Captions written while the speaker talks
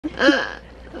Give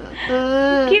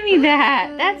me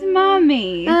that. That's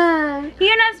mommy. You're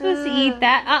not supposed to eat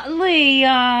that.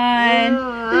 Leon.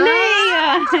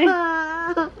 Leon.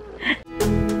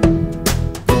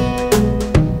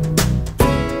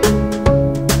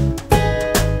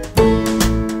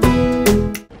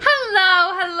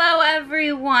 Hello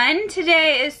everyone.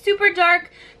 Today is super dark,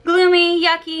 gloomy,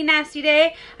 yucky, nasty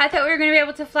day. I thought we were going to be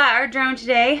able to fly our drone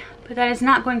today, but that is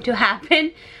not going to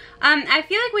happen. I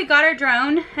feel like we got our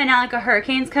drone and now like a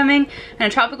hurricane's coming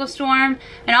and a tropical storm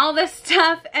and all this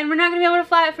stuff, and we're not gonna be able to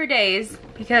fly it for days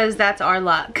because that's our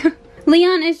luck.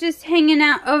 Leon is just hanging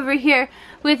out over here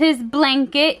with his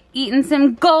blanket, eating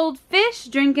some goldfish,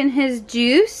 drinking his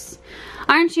juice.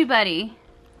 Aren't you, buddy?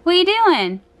 What are you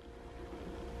doing?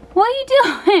 What are you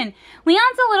doing?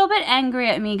 Leon's a little bit angry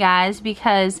at me, guys,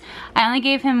 because I only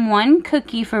gave him one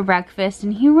cookie for breakfast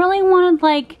and he really wanted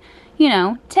like, you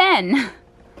know, 10.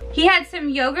 He had some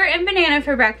yogurt and banana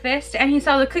for breakfast and he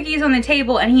saw the cookies on the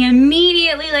table and he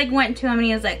immediately like went to him and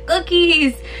he was like,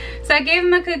 cookies. So I gave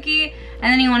him a cookie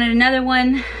and then he wanted another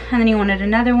one and then he wanted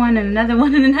another one and another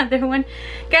one and another one.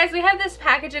 Guys, we have this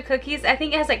package of cookies. I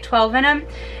think it has like 12 in them.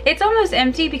 It's almost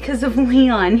empty because of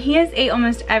Leon. He has ate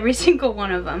almost every single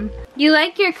one of them. You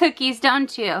like your cookies,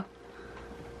 don't you?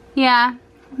 Yeah.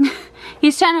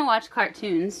 He's trying to watch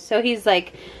cartoons, so he's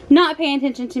like not paying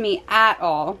attention to me at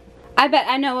all. I bet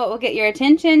I know what will get your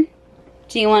attention.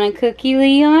 Do you want a cookie,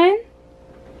 Leon?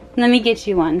 Let me get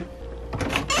you one.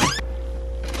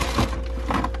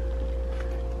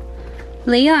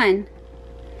 Leon,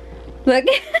 look.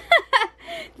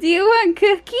 Do you want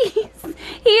cookies?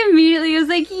 He immediately was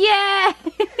like, yeah.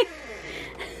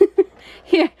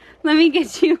 Here, let me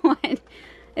get you one.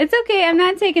 It's okay, I'm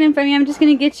not taking them from you. I'm just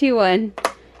gonna get you one.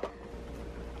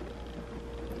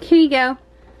 Here you go.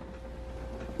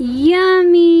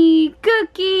 Yummy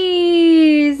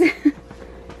cookies.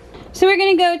 So we're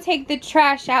gonna go take the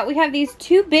trash out. We have these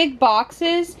two big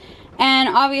boxes and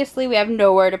obviously we have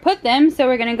nowhere to put them, so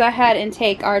we're gonna go ahead and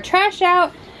take our trash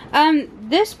out.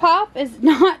 This pop is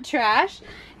not trash,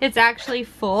 it's actually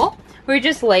full. We're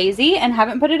just lazy and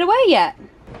haven't put it away yet.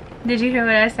 Did you hear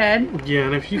what I said? Yeah,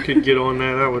 and if you could get on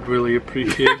that, I would really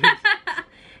appreciate it.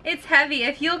 It's heavy.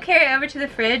 If you'll carry it over to the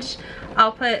fridge,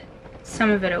 I'll put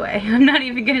some of it away. I'm not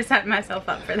even gonna set myself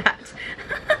up for that.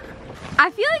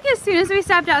 I feel like as soon as we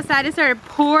stepped outside, it started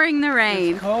pouring the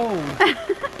rain. It's cold.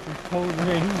 It's cold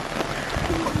rain.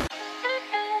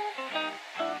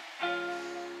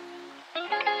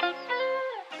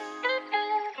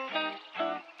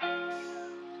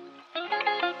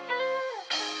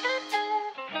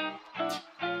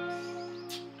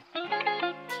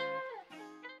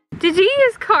 Did you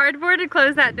use cardboard to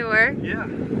close that door? Yeah.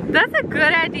 That's a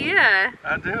good idea.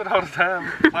 I do it all the time.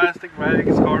 Plastic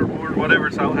bags, cardboard, whatever,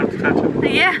 so I don't have to touch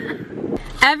it. Yeah.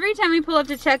 Every time we pull up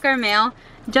to check our mail,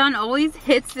 John always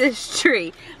hits this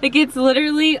tree. Like it's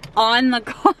literally on the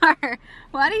car.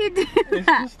 Why do you do that? It's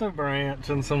just a branch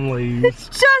and some leaves. It's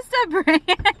just a branch.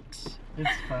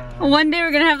 It's fine. One day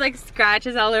we're gonna have like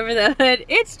scratches all over the hood.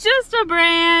 It's just a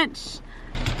branch.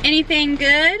 Anything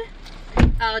good?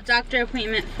 Oh, doctor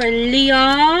appointment for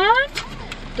Leon.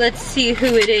 Let's see who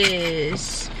it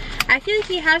is. I feel like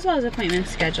he has all his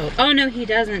appointments scheduled. Oh no, he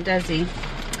doesn't, does he?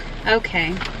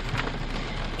 Okay.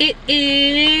 It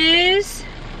is...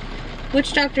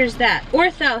 Which doctor is that?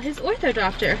 Ortho, his ortho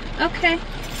doctor. Okay.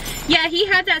 Yeah, he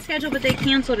had that scheduled, but they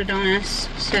canceled it on us.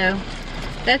 So,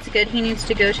 that's good. He needs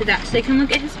to go to that so they can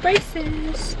look at his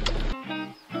braces.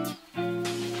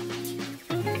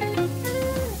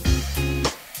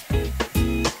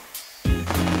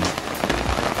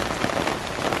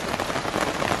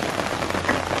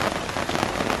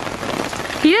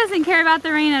 He doesn't care about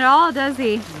the rain at all, does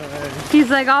he? No. He's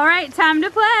like, all right, time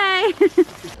to play.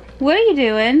 What are you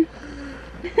doing?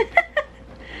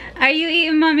 Are you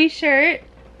eating mommy's shirt?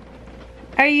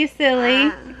 Are you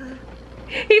silly?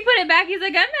 He put it back. He's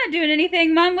like, I'm not doing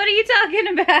anything, Mom. What are you talking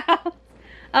about?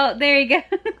 Oh, there he goes.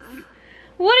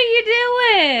 What are you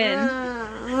doing?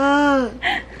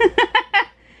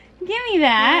 Give me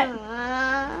that.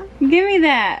 Give me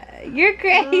that. You're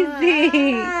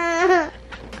crazy.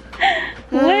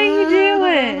 What are you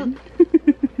doing?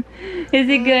 Is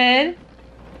it good?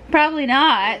 Probably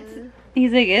not.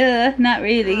 He's like, ugh, not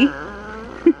really.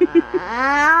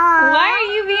 Why are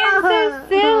you being so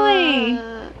silly?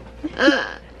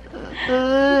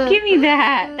 Give me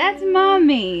that. That's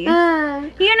mommy.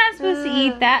 You're not supposed to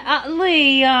eat that.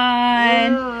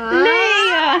 Leon.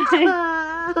 Leon.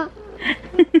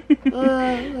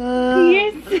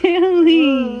 You're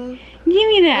silly. Give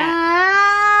me that.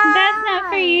 That's not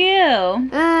for you.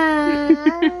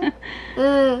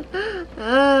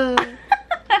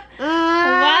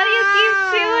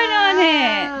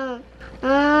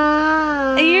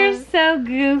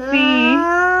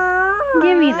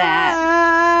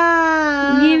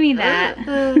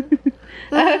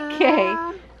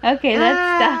 Okay, let's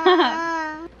stop.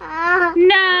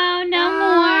 No, no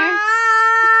more.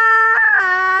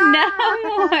 No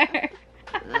more.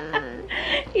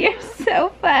 You're so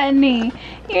funny.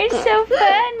 You're so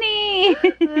funny.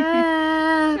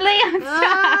 Leon,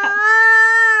 stop.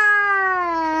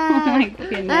 Oh my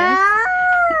goodness.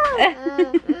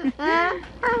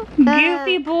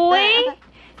 Goofy boy.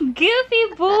 Goofy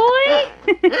boy.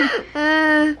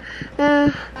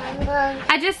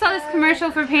 I just saw this commercial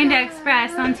for Panda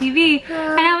Express on TV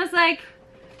and I was like,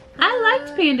 I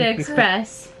liked Panda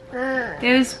Express.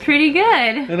 It was pretty good.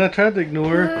 And I tried to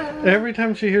ignore her. Every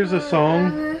time she hears a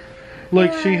song,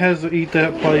 like she has to eat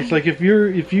that place. Like if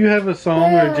you have a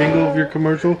song or a jingle of your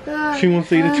commercial, she wants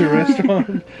to eat at your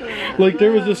restaurant. Like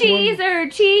there was this cheeser,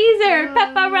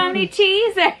 pepperoni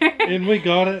cheeser. And we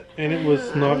got it, and it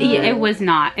was not good. Yeah, it was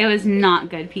not. It was not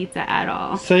good pizza at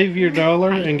all. Save your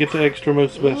dollar and get the extra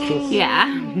most asbestos.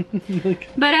 Yeah. Like,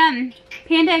 but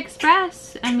Panda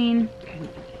Express, I mean,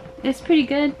 it's pretty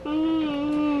good.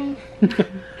 I'm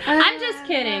just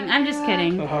kidding. I'm just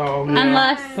kidding. Oh, yeah.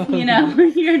 Unless, you know,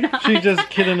 you're not. She's just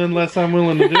kidding unless I'm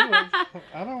willing to do it.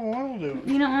 I don't want to do it.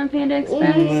 You don't want Panda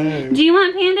Express? No. Do you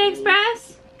want Panda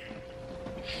Express?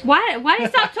 Why do you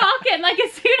stop talking like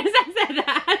as soon as I said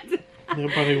that?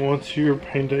 Nobody wants your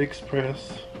Panda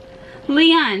Express.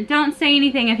 Leon, don't say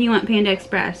anything if you want Panda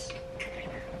Express.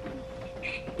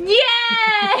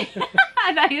 Yay!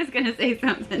 I thought he was going to say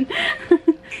something.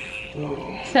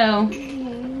 So,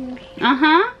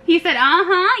 he said,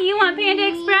 you want Panda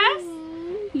Express?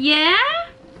 Yeah?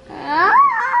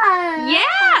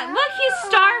 Yeah, look, he's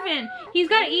starving. He's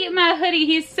got to eat my hoodie.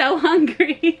 He's so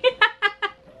hungry.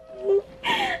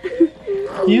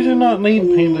 You do not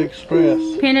need Panda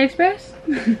Express. Panda Express?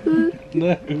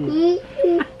 No.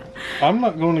 I'm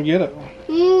not going to get it.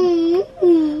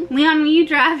 Leon, will you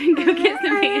drive and go get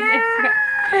some Panda Express?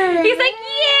 He's like,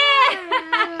 yeah!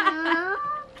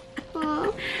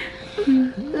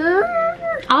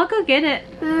 I'll go get it.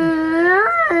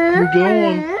 I'm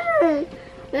going.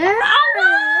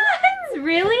 Oh,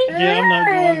 really? Yeah, I'm not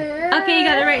going. Okay, you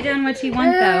gotta write down what you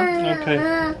want though. Okay.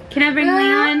 Can I bring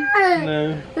Leon?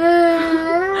 No.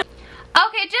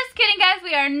 Okay, just kidding guys.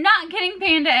 We are not getting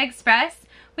Panda Express.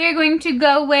 We are going to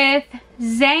go with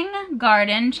Zhang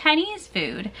Garden Chinese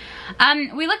food.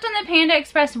 We looked on the Panda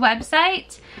Express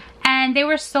website and they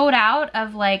were sold out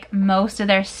of like most of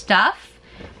their stuff.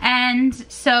 And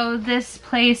so this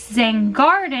place, Zhang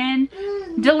Garden,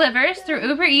 delivers through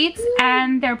Uber Eats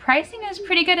and their pricing is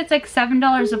pretty good. It's like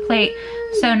 $7 a plate,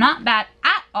 so not bad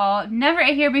at all. Never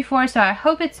ate here before, so I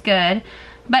hope it's good.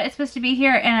 But it's supposed to be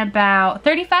here in about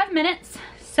 35 minutes.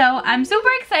 So I'm super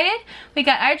excited. We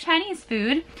got our Chinese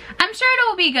food. I'm sure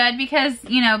it'll be good because,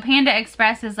 you know, Panda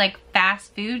Express is like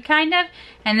fast food kind of.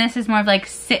 And this is more of like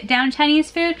sit down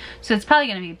Chinese food. So it's probably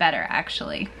gonna be better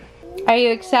actually. Are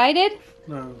you excited?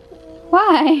 No.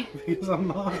 Why? Because I'm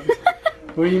not.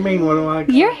 What do you mean? What do I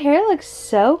got? Your hair looks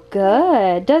so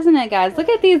good, doesn't it, guys? Look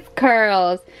at these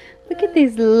curls. Look at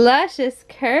these luscious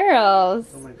curls.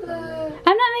 Oh my God.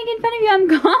 I'm not making fun of you. I'm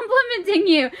complimenting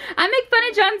you. I make fun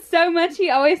of John so much he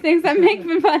always thinks I'm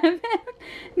making fun of him.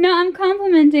 No, I'm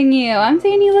complimenting you. I'm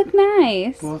saying you look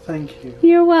nice. Well, thank you.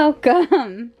 You're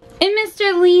welcome. And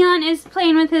Mr. Leon is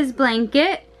playing with his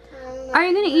blanket. Are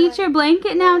you going to eat your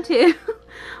blanket now too?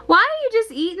 Why are you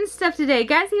just eating stuff today?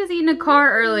 Guys, he was eating a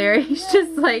car earlier. He's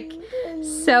just like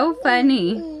so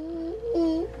funny.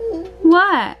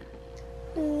 What?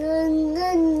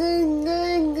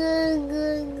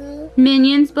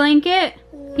 Minions blanket?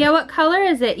 Yeah, what color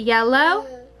is it? Yellow?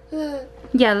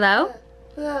 Yellow?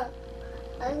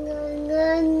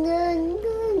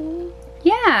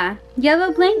 Yeah,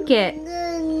 yellow blanket.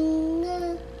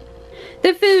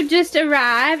 The food just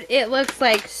arrived. It looks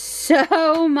like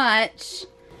so much.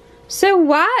 So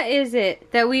why is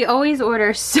it that we always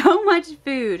order so much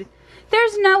food?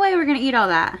 There's no way we're gonna eat all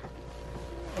that.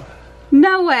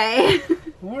 No way.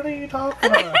 What are you talking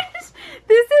about?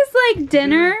 This is like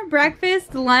dinner,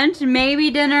 breakfast, lunch, maybe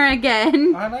dinner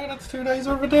again. I know, that's 2 days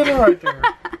worth of dinner right there.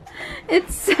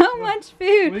 It's so much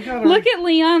food. Look at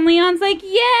Leon. Leon's like,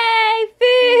 yay,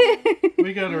 food.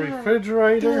 We got a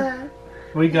refrigerator.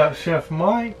 We got Chef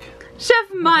Mike.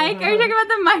 Chef Mike? Are you talking about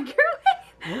the microwave?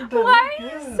 Why are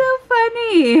you so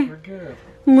funny? We're good.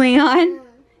 Leon,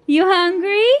 you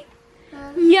hungry?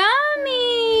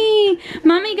 Yummy!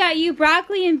 Mommy got you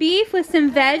broccoli and beef with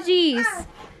some veggies.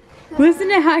 Listen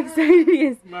to how excited he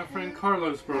is. My friend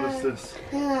Carlos brought us this.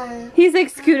 He's like,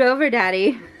 scoot over,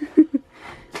 Daddy.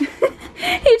 He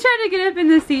tried to get up in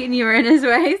the seat and you were in his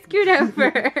way. Scoot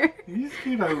over. You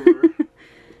scoot over.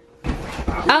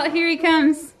 Oh, here he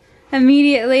comes.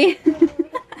 Immediately.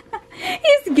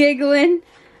 He's giggling.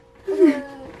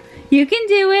 You can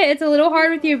do it. It's a little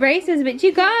hard with your braces, but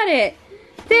you got it.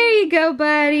 There you go,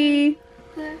 buddy.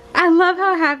 I love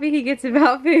how happy he gets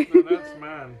about food. No, that's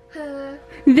mine.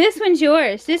 This one's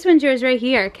yours. This one's yours right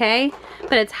here, okay?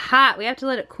 But it's hot. We have to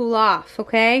let it cool off,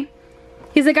 okay?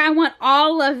 He's like, I want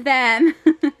all of them.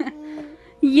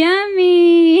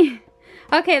 Yummy.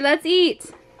 Okay, let's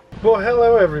eat. Well,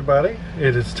 hello everybody.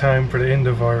 It is time for the end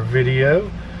of our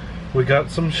video. We got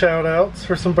some shout outs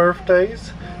for some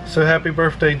birthdays. So happy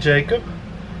birthday Jacob.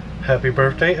 Happy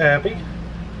birthday Abby.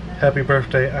 Happy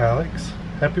birthday Alex.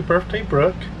 Happy birthday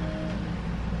Brooke.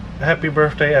 Happy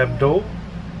birthday Abdul.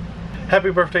 Happy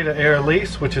birthday to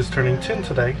Airlise, which is turning 10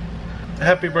 today.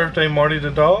 Happy birthday Marty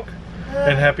the dog.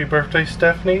 And happy birthday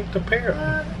Stephanie the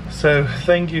parrot. So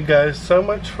thank you guys so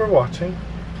much for watching.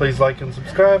 Please like and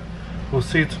subscribe. We'll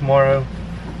see you tomorrow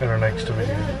in our next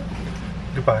video.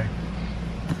 Goodbye.